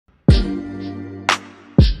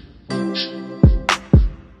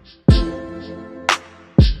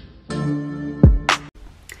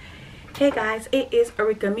Hey guys, it is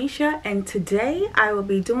Arickamisha, and today I will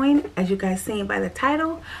be doing, as you guys seen by the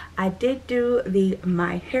title, I did do the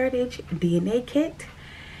MyHeritage DNA kit,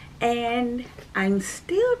 and I'm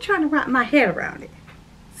still trying to wrap my head around it.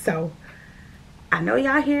 So I know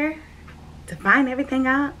y'all here to find everything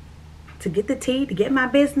out, to get the tea, to get my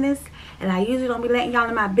business, and I usually don't be letting y'all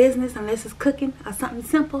in my business unless it's cooking or something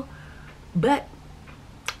simple, but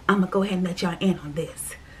I'm gonna go ahead and let y'all in on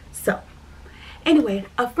this. So anyway,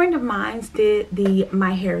 a friend of mine did the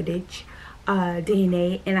MyHeritage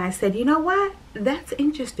DNA, and I said, you know what? That's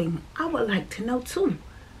interesting. I would like to know too.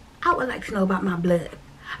 I would like to know about my blood.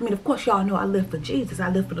 I mean, of course, y'all know I live for Jesus. I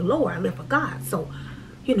live for the Lord. I live for God. So,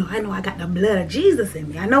 you know I got the blood of Jesus in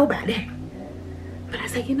me. I know about that. But I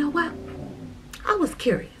said, you know what? I was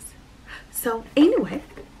curious. So anyway,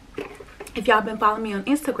 if y'all been following me on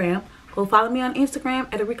Instagram, go follow me on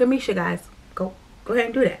Instagram at Arickamisha, guys. Go ahead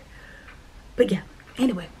and do that. But yeah,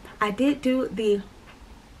 anyway, I did do the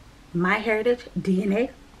MyHeritage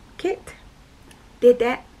DNA kit. Did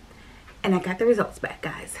that, and I got the results back,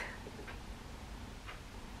 guys.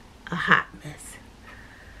 A hot mess.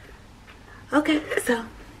 Okay, so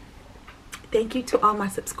thank you to all my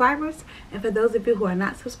subscribers, and for those of you who are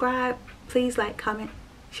not subscribed, please like, comment,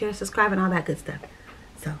 share, subscribe, and all that good stuff.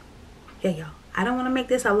 So yeah, y'all, I don't want to make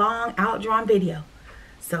this a long outdrawn video,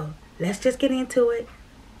 so let's just get into it.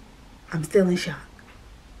 I'm still in shock.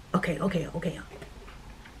 Okay. All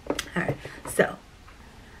right. So,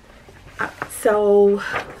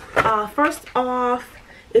 first off,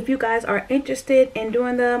 if you guys are interested in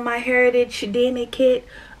doing the MyHeritage DNA kit,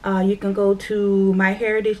 you can go to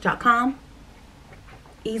myheritage.com.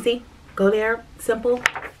 Easy. Go there. Simple.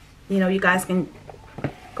 You know, you guys can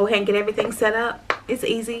go ahead and get everything set up. It's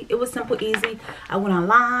easy. It was simple, easy. I went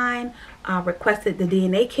online, requested the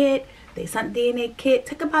DNA kit. They sent the DNA kit.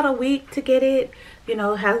 Took about a week to get it. You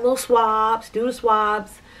know, had little swabs, do the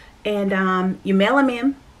swabs, and you mail them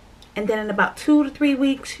in. And then in about 2 to 3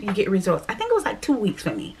 weeks, you get results. I think it was like 2 weeks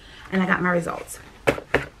for me, and I got my results.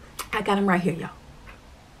 I got them right here, y'all.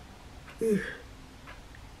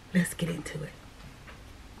 Let's get into it.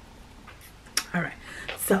 All right.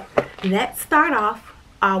 So let's start off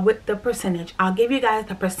with the percentage. I'll give you guys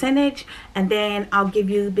the percentage, and then I'll give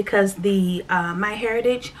you, because the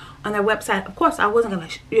MyHeritage on their website, of course I wasn't gonna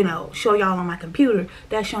show y'all on my computer.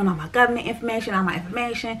 That's showing all my government information, all my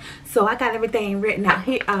information. So I got everything written out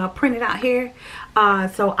here, printed out here.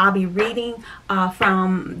 So I'll be reading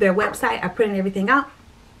from their website. I printed everything out.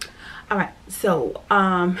 All right, so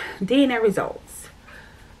DNA results.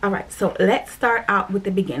 All right, so let's start out with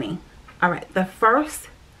the beginning. All right, the first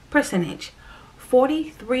percentage,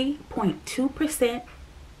 43.2%.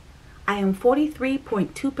 I am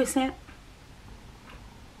 43.2%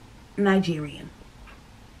 Nigerian.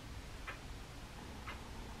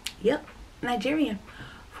 Yep, Nigerian.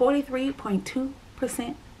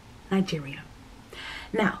 43.2% Nigerian.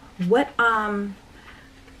 Now, what what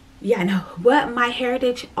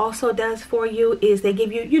MyHeritage also does for you is they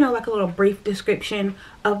give you, like a little brief description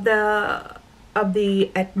of the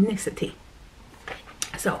ethnicity.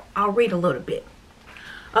 So I'll read a little bit.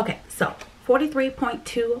 Okay, so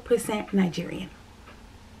 43.2% Nigerian.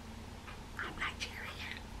 I'm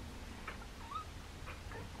Nigerian.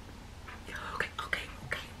 Okay.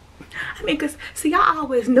 I mean, cause see, I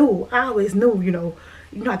always knew, I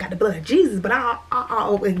got the blood of Jesus, but I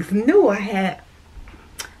always knew I had.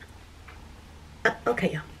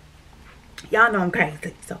 Okay, y'all know I'm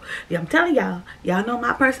crazy. So yeah, I'm telling y'all know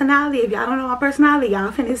my personality. If y'all don't know my personality, y'all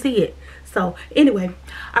finna see it. So anyway,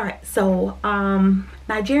 all right, so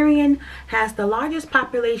Nigerian has the largest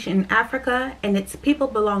population in Africa, and its people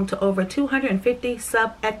belong to over 250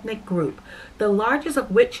 sub-ethnic groups, the largest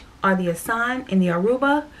of which are the Asan and the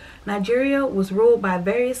Yoruba. Nigeria was ruled by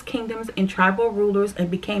various kingdoms and tribal rulers and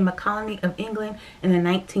became a colony of England in the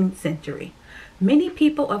 19th century. Many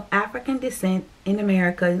people of African descent in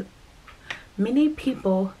America Many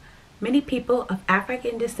people of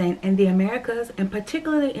African descent in the Americas, and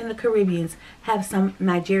particularly in the Caribbean, have some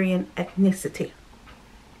Nigerian ethnicity.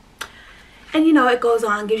 And it goes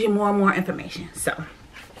on, gives you more and more information. So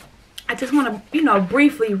I just want to,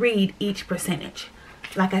 briefly read each percentage.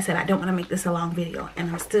 Like I said, I don't want to make this a long video,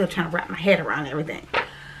 and I'm still trying to wrap my head around everything.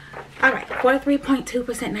 All right,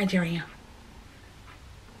 43.2% Nigerian.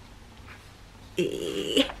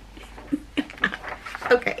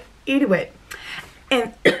 Okay, anyway.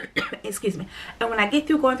 And excuse me, and when I get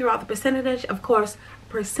through going through all the percentages, I'll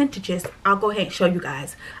go ahead and show you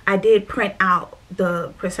guys. I did print out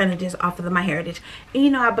the percentages off of MyHeritage,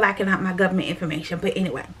 and I blacken out my government information. But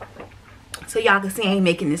anyway, so y'all can see I ain't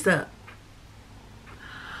making this up.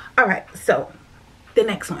 All right, so the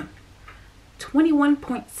next one,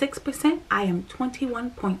 21.6%. I am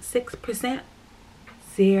 21.6%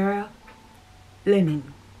 Sierra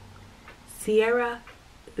Leone. Sierra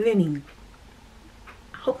Leone.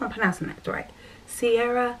 I hope I'm pronouncing that right.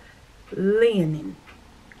 Sierra Leone.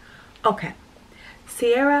 Okay.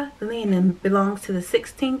 Sierra Leone belongs to the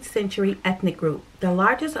 16th century ethnic group, the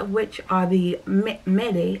largest of which are the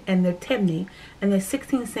Mede and the Temne. In the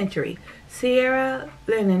 16th century, Sierra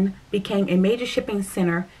Leone became a major shipping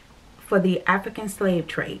center for the African slave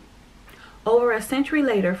trade. Over a century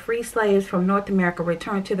later, free slaves from North America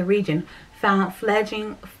returned to the region, found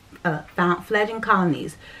fledgling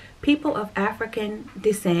colonies. People of African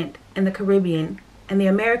descent in the Caribbean and the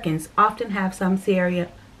Americans often have some Sierra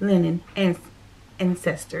Leone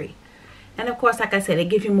ancestry. And of course, like I said, it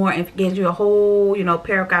gives you more, it gives you a whole,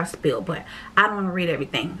 paragraph spill, but I don't want to read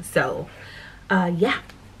everything. So, yeah.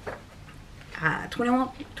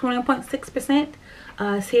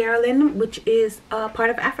 21.6% Sierra Leone, which is part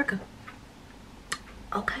of Africa.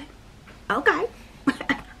 Okay. I'm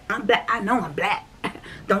black. I know I'm black.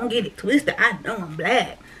 Don't get it twisted. I know I'm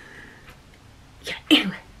black. Yeah,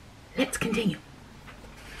 anyway, let's continue.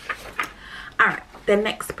 Alright, the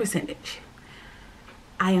next percentage.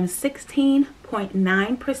 I am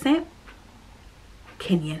 16.9%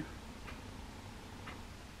 Kenyan.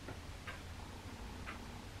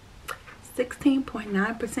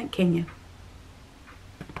 16.9% Kenyan.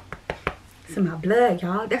 It's in my blood,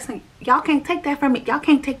 y'all. Y'all can't take that from me. Y'all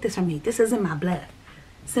can't take this from me. This is in my blood.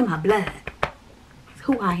 It's in my blood. It's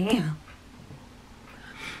who I am.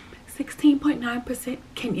 16.9%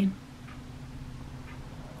 Kenyan.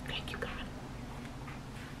 Thank you, God.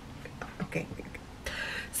 Okay.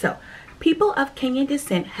 So, people of Kenyan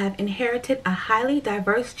descent have inherited a highly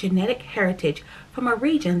diverse genetic heritage from a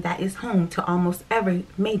region that is home to almost every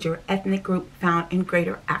major ethnic group found in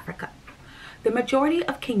Greater Africa. The majority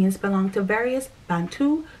of Kenyans belong to various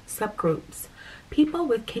Bantu subgroups. People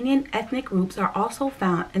with Kenyan ethnic groups are also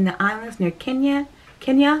found in the islands near Kenya,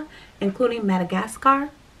 including Madagascar.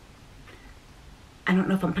 I don't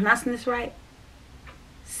know if I'm pronouncing this right.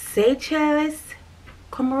 Seychelles,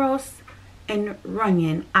 Comoros, and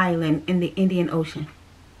Reunion Island in the Indian Ocean.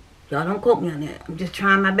 Y'all don't quote me on that. I'm just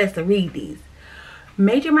trying my best to read these.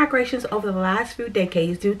 Major migrations over the last few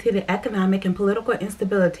decades due to the economic and political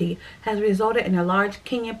instability has resulted in a large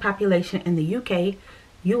Kenyan population in the UK,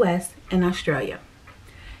 US, and Australia.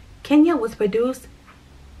 Kenya was produced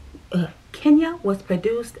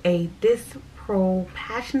a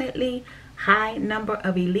disproportionately high number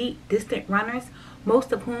of elite distant runners,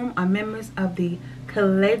 most of whom are members of the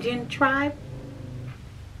Kalenjin tribe.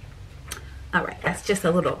 Alright, that's just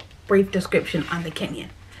a little brief description on the Kenyan.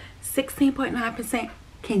 16.9%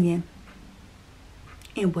 Kenyan.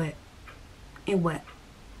 In what?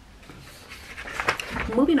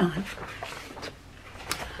 Moving on.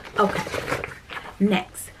 Okay.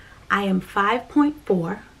 Next, I am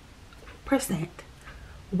 5.4%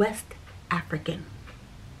 West African.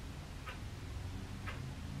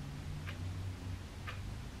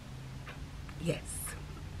 Yes.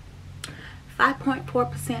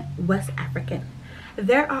 5.4% West African.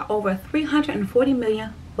 There are over 340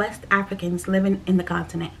 million West Africans living in the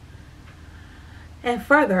continent. And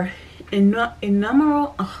further,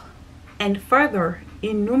 innumerable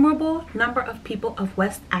number of people of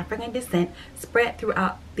West African descent spread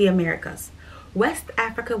throughout the Americas. West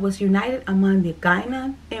Africa was united among the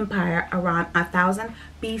Ghanaian Empire around 1000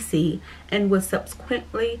 BC and was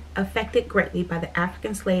subsequently affected greatly by the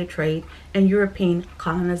African slave trade and European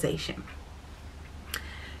colonization.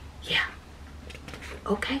 Yeah.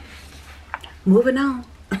 Okay. Moving on.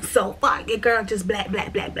 So far, your girl just black.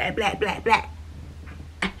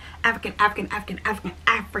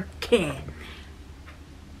 African.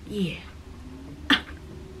 Yeah.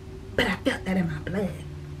 But I felt that in my blood.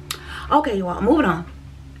 Okay, you all, moving on.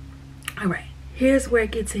 Alright, here's where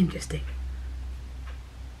it gets interesting.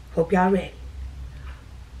 Hope y'all ready.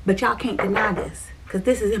 But y'all can't deny this, because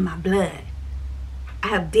this is in my blood. I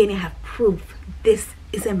have DNA, I have proof. This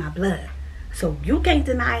is in my blood. So you can't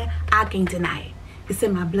deny it, I can't deny it. It's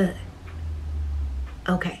in my blood.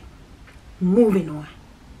 Okay, moving on.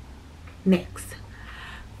 Next,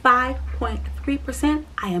 5.3%.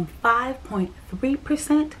 I am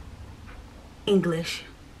 5.3% English.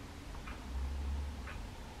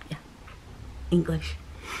 Yeah, English.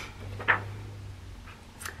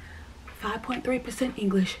 5.3%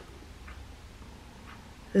 English.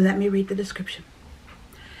 Let me read the description.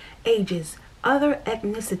 Ages. Other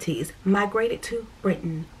ethnicities migrated to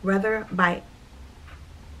Britain, whether by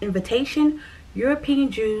invitation,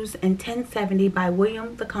 European Jews in 1070 by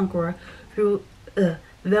William the Conqueror, though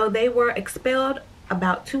they were expelled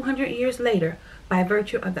about 200 years later by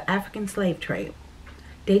virtue of the African slave trade,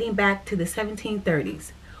 dating back to the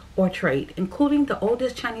 1730s, or trade, including the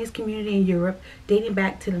oldest Chinese community in Europe dating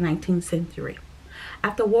back to the 19th century.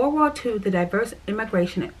 After World War II, the diverse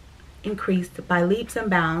immigration increased by leaps and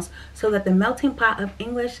bounds so that the melting pot of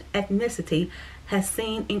English ethnicity has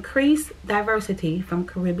seen increased diversity from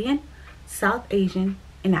Caribbean, South Asian,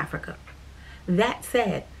 and Africa. That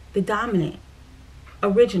said, the dominant,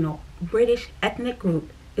 original British ethnic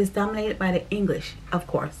group is dominated by the English, of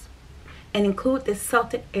course, and include the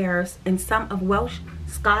Celtic heirs and some of Welsh,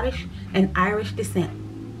 Scottish, and Irish descent,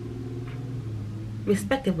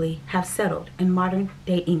 respectively, have settled in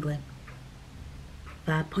modern-day England.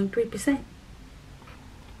 5.3%.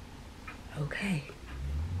 Okay.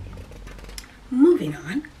 Moving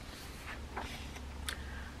on.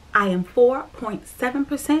 I am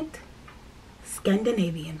 4.7%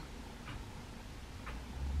 Scandinavian.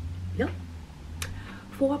 Yep.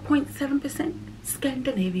 4.7%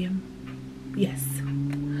 Scandinavian. Yes.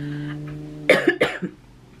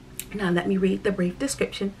 Now let me read the brief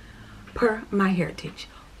description per MyHeritage.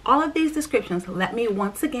 All of these descriptions, let me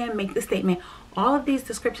once again make the statement, all of these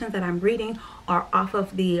descriptions that I'm reading are off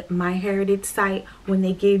of the MyHeritage site. When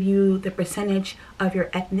they give you the percentage of your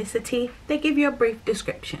ethnicity, they give you a brief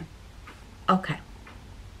description. Okay.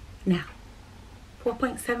 Now,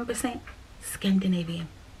 4.7% Scandinavian.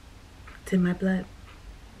 It's in my blood.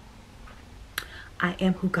 I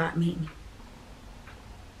am who God made me.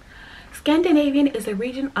 Scandinavian is a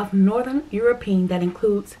region of Northern European that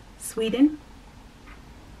includes Sweden,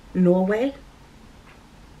 Norway,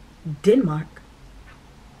 Denmark.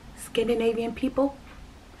 Scandinavian people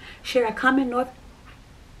share a common North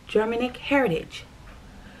Germanic heritage.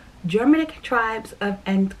 Germanic tribes of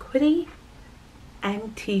antiquity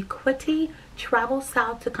traveled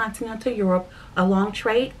south to continental Europe along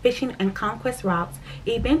trade, fishing, and conquest routes,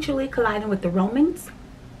 eventually colliding with the Romans.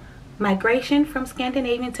 Migration from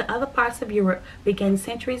Scandinavia to other parts of Europe began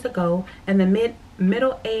centuries ago, and the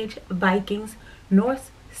Middle Age Vikings,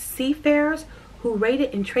 Norse seafarers who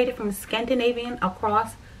raided and traded from Scandinavian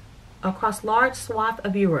across large swath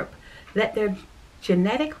of Europe, left their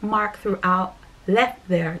genetic mark throughout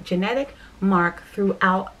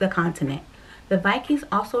the continent. The Vikings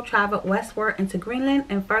also traveled westward into Greenland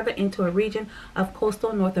and further into a region of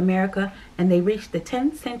coastal North America, and they reached the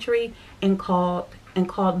 10th century and called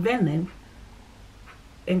Vinland.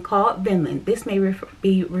 This may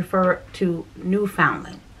be referred to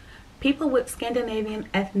Newfoundland. People with Scandinavian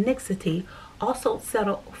ethnicity also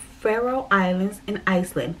settled Faroe Islands in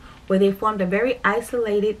Iceland, where they formed a very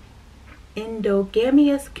isolated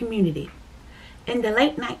endogamous community. In the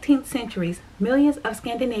late 19th centuries, millions of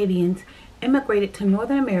Scandinavians immigrated to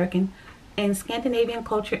Northern America, and Scandinavian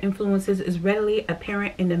culture influences is readily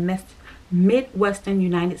apparent in the Midwestern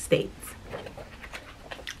United States.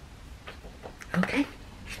 Okay,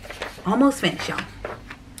 almost finished, y'all.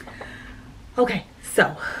 Okay,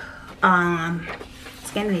 so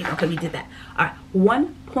Scandinavian. Okay, we did that. All right,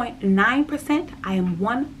 1.9%. I am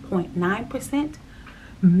 1.9%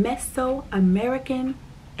 Mesoamerican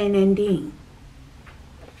and Andean.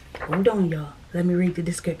 Hold on, y'all. Let me read the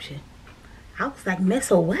description. I was like,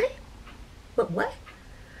 Meso what? What?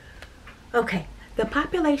 Okay, the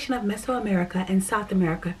population of Mesoamerica and South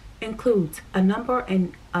America includes a number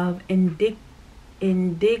of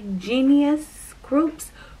indigenous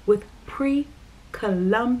groups with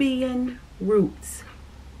pre-Columbian roots.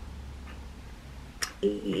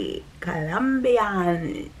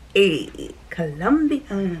 Columbian.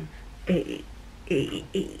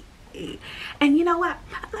 And you know what?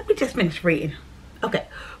 Let me just finish reading. Okay,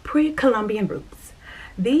 pre-Columbian roots.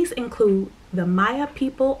 These include the Maya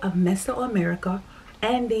people of Mesoamerica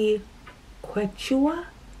and the Quechua,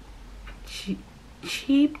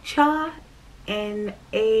 Chibcha, and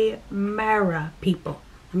Aymara people.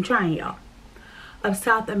 I'm trying, y'all. Of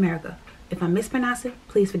South America. If I'm mispronouncing,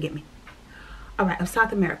 please forgive me. Alright, of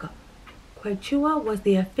South America. Quechua was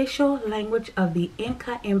the official language of the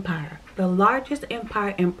Inca Empire, the largest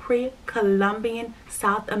empire in pre-Columbian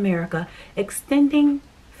South America, extending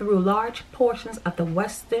through large portions of the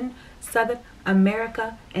western Southern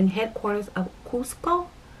America and headquarters of Cusco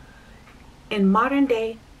in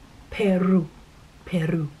modern-day Peru.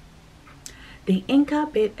 The Inca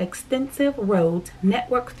built extensive roads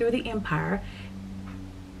networked through the empire,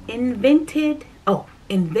 invented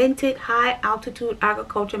high-altitude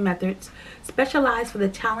agriculture methods, specialized for the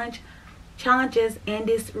challenges in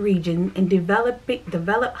this region, and developed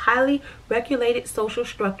highly regulated social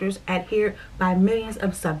structures adhered by millions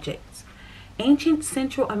of subjects. Ancient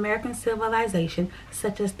Central American civilization,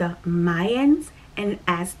 such as the Mayans and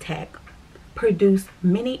Aztec, produced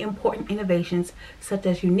many important innovations such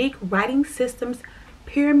as unique writing systems,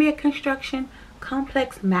 pyramid construction,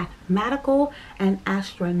 complex mathematical and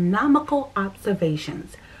astronomical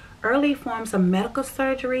observations, early forms of medical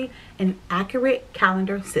surgery, and accurate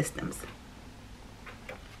calendar systems.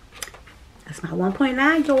 That's my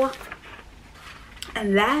 1.9, y'all.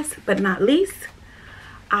 And last but not least,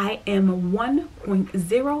 I am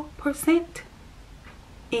 1.0%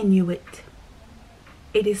 Inuit.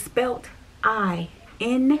 It is spelled I-N-U-I-T,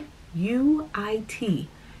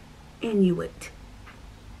 Inuit.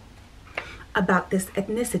 About this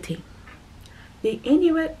ethnicity. The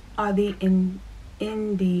Inuit are the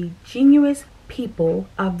indigenous people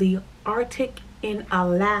of the Arctic in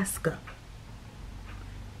Alaska.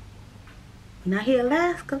 When I hear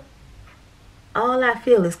Alaska, all I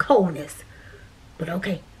feel is coldness. But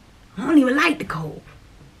okay, I don't even like the cold.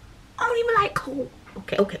 I don't even like cold.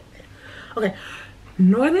 Okay.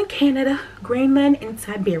 Northern Canada, Greenland, and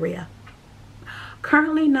Siberia.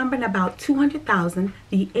 Currently numbering about 200,000,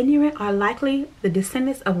 the Inuit are likely the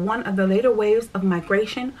descendants of one of the later waves of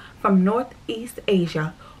migration from Northeast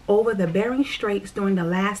Asia over the Bering Straits during the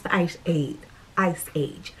last ice age.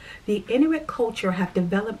 The Inuit culture have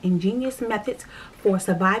developed ingenious methods for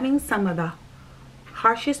surviving some of the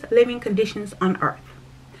harshest living conditions on Earth.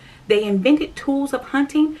 They invented tools of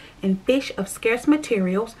hunting and fish of scarce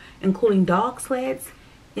materials, including dog sleds,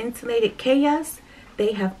 insulated kayaks.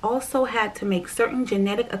 They have also had to make certain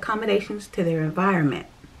genetic accommodations to their environment.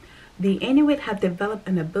 The Inuit have developed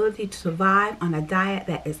an ability to survive on a diet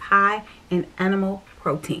that is high in animal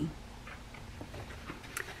protein.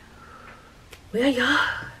 Well, y'all,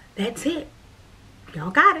 that's it. Y'all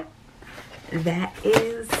got it. That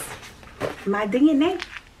is my DNA.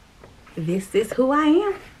 This is who I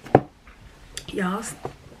am. Y'all,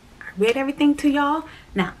 I read everything to y'all.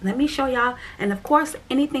 Now, let me show y'all. And of course,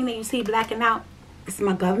 anything that you see blacking out, it's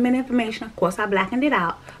my government information. Of course, I blackened it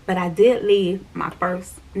out, but I did leave my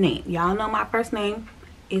first name. Y'all know my first name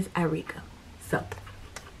is Arika. So,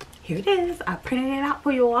 here it is. I printed it out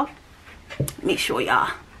for y'all. Make sure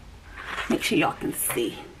y'all can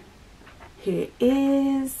see. Here it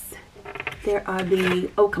is. There are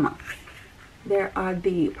the, oh, come on. There are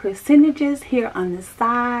the percentages here on the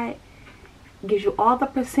side. Gives you all the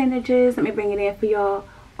percentages. Let me bring it in for y'all.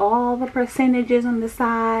 All the percentages on the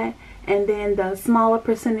side. And then the smaller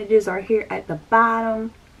percentages are here at the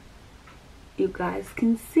bottom. You guys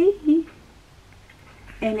can see.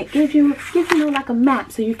 And it gives you like a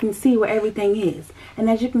map so you can see where everything is. And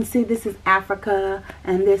as you can see, this is Africa.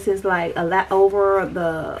 And this is like a lot over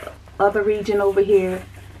the other region over here.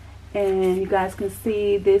 And you guys can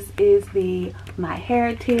see this is the My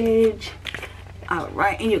Heritage.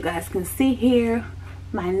 Alright, and you guys can see here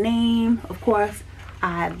my name. Of course,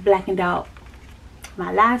 I blackened out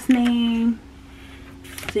my last name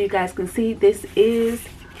so you guys can see this is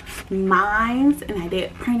mine, and I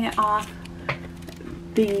did print it off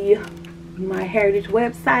the My Heritage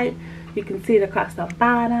website. You can see it across the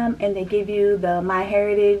bottom, and they give you the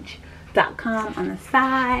myheritage.com on the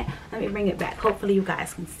side. Let me bring it back. Hopefully you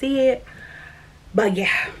guys can see it. But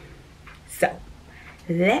yeah, so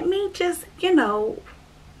let me just,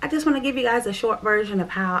 I just want to give you guys a short version of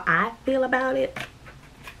how I feel about it.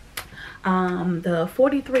 The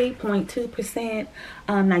 43.2%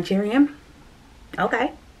 Nigerian.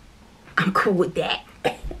 Okay, I'm cool with that.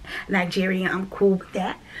 Nigerian, I'm cool with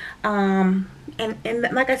that. And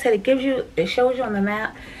like I said, it shows you on the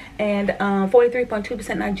map. And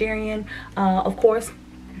 43.2% Nigerian, of course,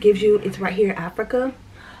 gives you, it's right here, Africa.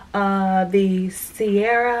 The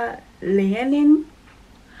Sierra Leonean,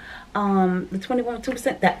 the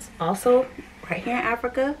 21.2%, that's also right here in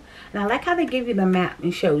Africa. And I like how they give you the map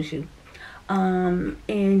and shows you. In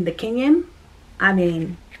the Kenyan, I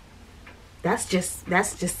mean, that's just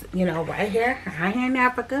right here in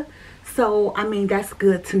Africa. So I mean, that's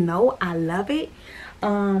good to know. I love it.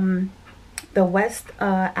 The West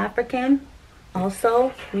African,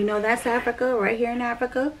 also, we know that's Africa, right here in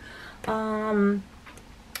Africa. Now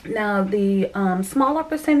the smaller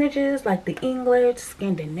percentages, like the English,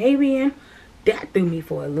 Scandinavian, that threw me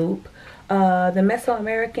for a loop. The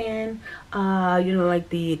Mesoamerican, like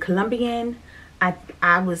the Colombian, I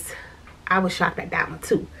was shocked at that one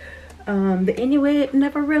too. The Inuit,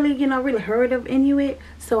 never really, really heard of Inuit,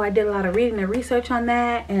 so I did a lot of reading and research on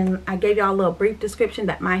that, and I gave y'all a little brief description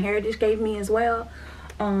that My Heritage gave me as well.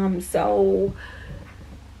 So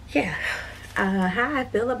yeah, how I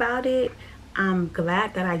feel about it, I'm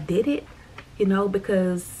glad that I did it,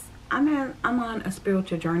 because I'm on a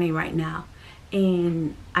spiritual journey right now,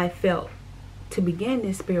 and I felt to begin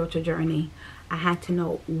this spiritual journey, I had to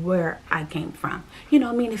know where I came from. You know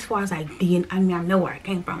what I mean? As far as like DNA, I mean, I know where I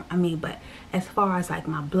came from. I mean, but as far as like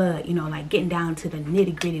my blood, you know, like getting down to the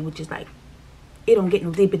nitty gritty, which is like, it don't get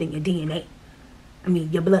no deeper than your DNA. I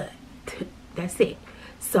mean, your blood. That's it.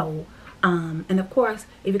 So, and of course,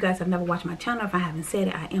 if you guys have never watched my channel, if I haven't said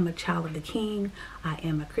it, I am a child of the King. I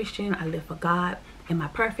am a Christian. I live for God. Am I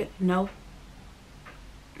perfect? No.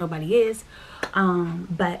 Nobody is.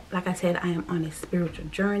 But like I said, I am on a spiritual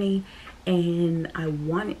journey, and I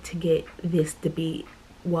wanted to get this to be,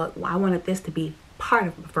 well, I wanted this to be part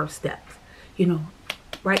of the first steps, you know,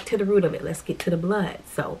 right to the root of it. Let's get to the blood.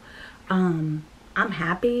 So, I'm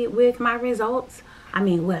happy with my results. I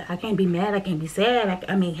mean, what? I can't be mad. I can't be sad.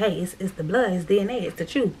 I mean, hey, it's the blood. It's DNA. It's the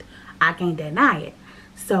truth. I can't deny it.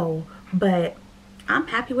 So, but I'm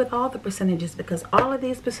happy with all the percentages, because all of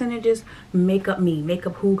these percentages make up me, make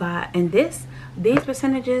up who God, and these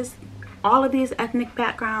percentages, all of these ethnic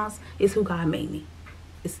backgrounds is who God made me.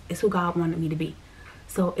 It's who God wanted me to be.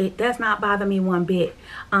 So it does not bother me one bit.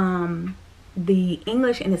 The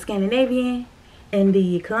English and the Scandinavian and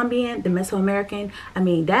the Colombian, the Mesoamerican, I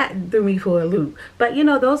mean, that threw me for a loop. But you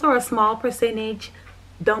know, those are a small percentage.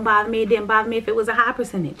 Don't bother me. It didn't bother me if it was a high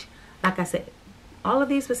percentage. Like I said, all of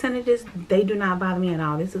these percentages, they do not bother me at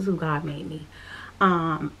all. This is who God made me.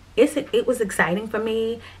 It was exciting for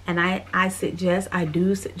me, and I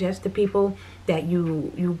do suggest to people that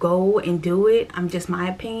you go and do it. Just my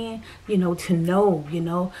opinion, you know, to know, you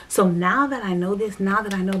know. So now that I know this, now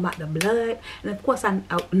that I know about the blood, and of course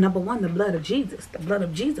number one, the blood of Jesus. The blood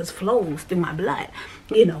of Jesus flows through my blood.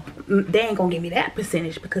 You know, they ain't gonna give me that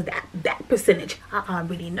percentage, because that percentage, I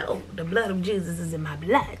already know the blood of Jesus is in my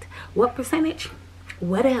blood. What percentage?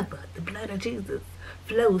 Whatever. The blood of Jesus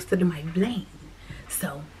flows through my veins.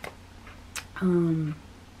 So,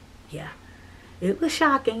 yeah, it was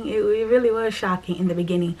shocking. It really was shocking in the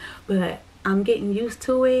beginning, but I'm getting used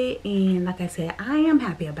to it, and like I said, I am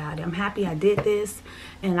happy about it. I'm happy I did this,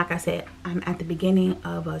 and like I said, I'm at the beginning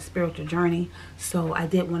of a spiritual journey, so I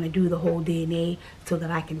did want to do the whole DNA so that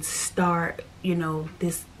I can start, you know,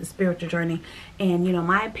 this spiritual journey. And you know,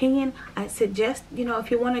 my opinion, I suggest, you know, if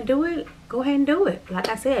you want to do it, go ahead and do it. Like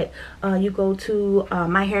I said, you go to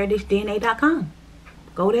myheritagedna.com.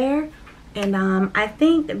 Go there, and I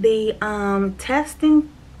think the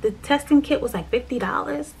testing kit was like $50,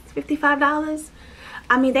 $55.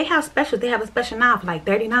 I mean, they have specials. They have a special now for like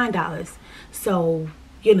 $39. So,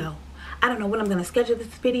 you know, I don't know when I'm gonna schedule this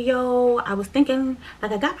video. I was thinking,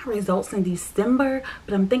 like, I got my results in December,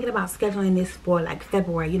 but I'm thinking about scheduling this for like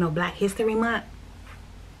February, you know, Black History Month.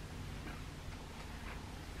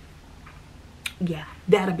 Yeah,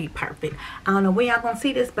 that'll be perfect. I don't know when y'all gonna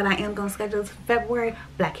see this, but I am gonna schedule this for February,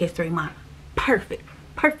 Black History Month. Perfect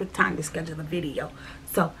time to schedule a video.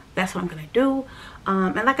 So that's what I'm gonna do.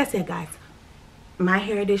 And like I said, guys,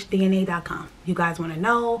 myheritagedna.com. You guys want to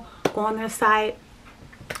know, go on their site,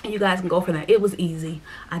 and you guys can go for that. It was easy.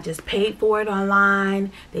 I just paid for it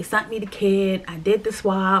online. They sent me the kit. I did the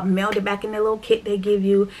swab, mailed it back in the little kit they give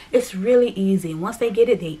you. It's really easy. Once they get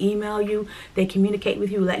it, they email you. They communicate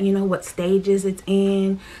with you, letting you know what stages it's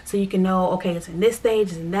in, so you can know, okay, it's in this stage,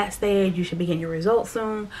 it's in that stage. You should be getting your results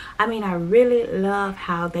soon. I mean, I really love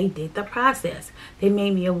how they did the process. They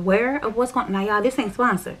made me aware of what's going on. Now, y'all, this ain't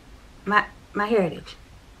sponsored. My Heritage.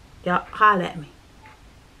 Y'all holler at me.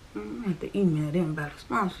 I have to email them about a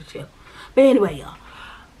sponsorship. But anyway, y'all.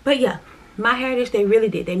 But yeah, My Heritage, they really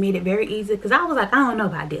did. They made it very easy, because I was like, I don't know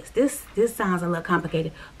about this. This sounds a little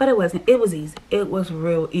complicated. But it wasn't. It was easy. It was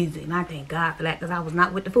real easy. And I thank God for that, because I was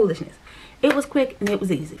not with the foolishness. It was quick and it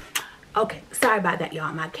was easy. Okay, sorry about that,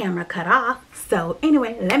 y'all. My camera cut off. So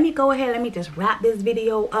anyway, let me go ahead. Let me just wrap this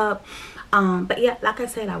video up. But yeah, like I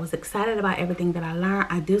said, I was excited about everything that I learned.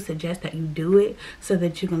 I do suggest that you do it so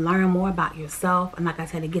that you can learn more about yourself. And like I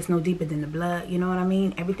said, it gets no deeper than the blood. You know what I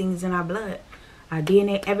mean? Everything is in our blood. Our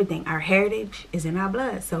DNA, everything. Our heritage is in our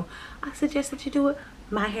blood. So I suggest that you do it.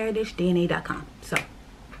 myheritagedna.com. So,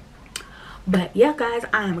 but yeah, guys,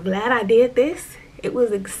 I'm glad I did this. It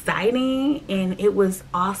was exciting and it was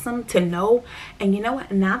awesome to know. And you know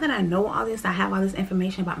what? Now that I know all this, I have all this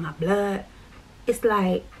information about my blood. It's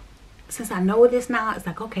like, since I know this now, it's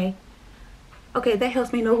like, okay, that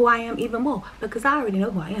helps me know who I am even more, because I already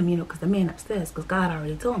know who I am, you know, because the man upstairs, because God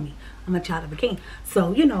already told me I'm a child of a king.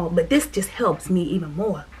 So, you know, but this just helps me even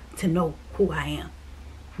more to know who I am.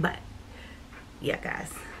 But yeah,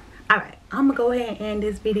 guys, all right, I'm gonna go ahead and end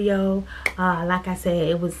this video. Like I said,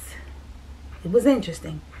 it was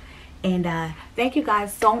interesting, And thank you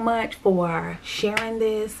guys so much for sharing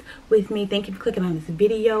this with me. Thank you for clicking on this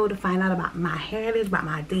video to find out about my heritage, about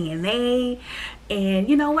my DNA. And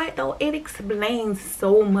you know what though, it explains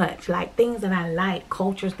so much, like things that I like,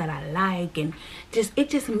 cultures that I like, and it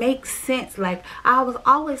just makes sense. Like I was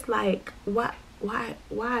always like, why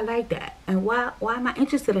I like that, and why am I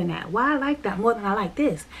interested in that, why I like that more than I like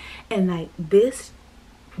this. And like this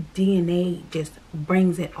DNA just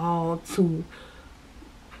brings it all to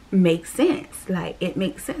make sense. Like it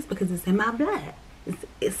makes sense because it's in my blood.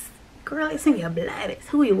 It's girl, it's in your blood. It's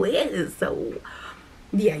who you is. So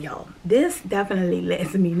yeah, y'all, this definitely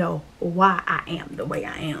lets me know why I am the way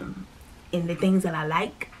I am, and the things that I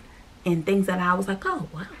like, and things that I was like, oh,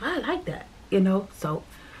 why I like that, you know. So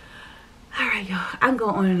all right, y'all, I can go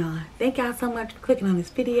on and on. Thank y'all so much for clicking on this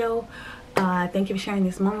video. Thank you for sharing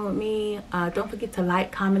this moment with me. Don't forget to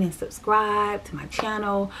like, comment, and subscribe to my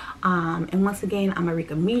channel. And once again, I'm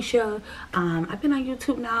Arickamisha. I've been on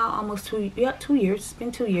YouTube now almost 2 years. It's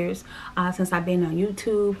been 2 years since I've been on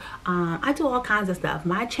YouTube. I do all kinds of stuff.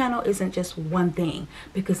 My channel isn't just one thing,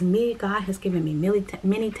 because God has given me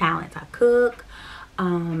many talents. I cook,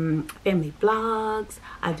 family vlogs,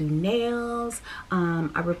 I do nails,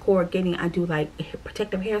 I record I do like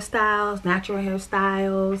protective hairstyles, natural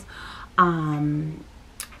hairstyles,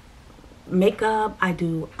 makeup. I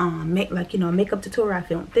do makeup tutorial. I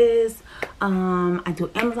filmed this. I do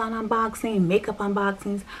Amazon unboxing, makeup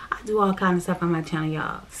unboxings. I do all kinds of stuff on my channel,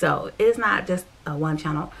 y'all. So it's not just one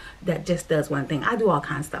channel that just does one thing. I do all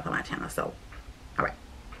kinds of stuff on my channel. So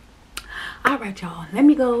all right, y'all, let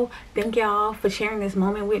me go. Thank y'all for sharing this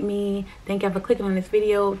moment with me. Thank y'all for clicking on this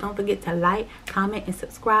video. Don't forget to like, comment, and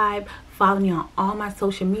subscribe. Follow me on all my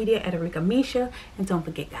social media at Arickamisha. And don't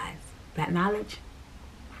forget, guys, that knowledge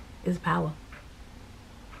is power.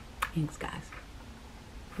 Thanks, guys.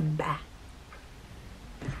 Bye.